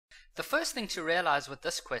The first thing to realize with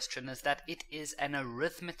this question is that it is an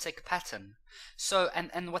arithmetic pattern. So,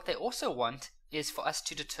 and what they also want is for us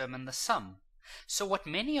to determine the sum. So what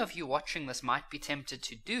many of you watching this might be tempted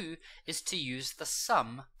to do is to use the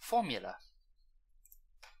sum formula.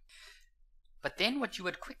 But then what you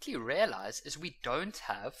would quickly realize is we don't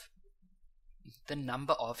have the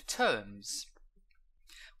number of terms.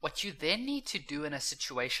 What you then need to do in a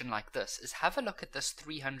situation like this is have a look at this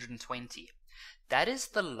 320. That is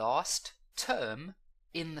the last term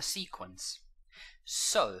in the sequence.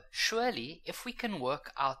 So, surely, if we can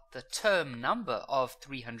work out the term number of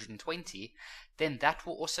 320, then that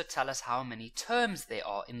will also tell us how many terms there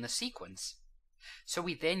are in the sequence. So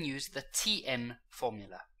we then use the Tn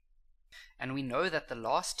formula. And we know that the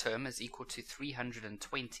last term is equal to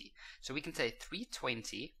 320. So we can say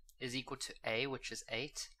 320 is equal to a, which is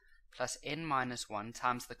 8, plus n minus 1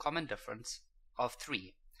 times the common difference of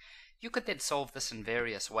 3. You could then solve this in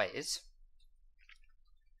various ways.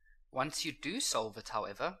 Once you do solve it,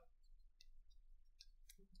 however,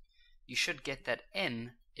 you should get that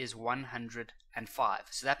n is 105.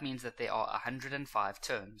 So that means that there are 105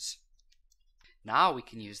 terms. Now we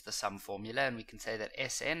can use the sum formula and we can say that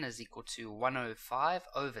Sn is equal to 105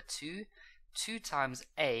 over 2 times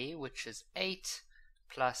a, which is 8,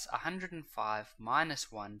 plus 105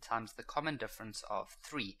 minus 1 times the common difference of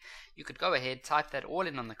 3. You could go ahead, type that all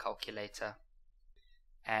in on the calculator,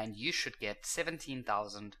 and you should get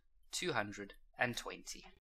 17,220.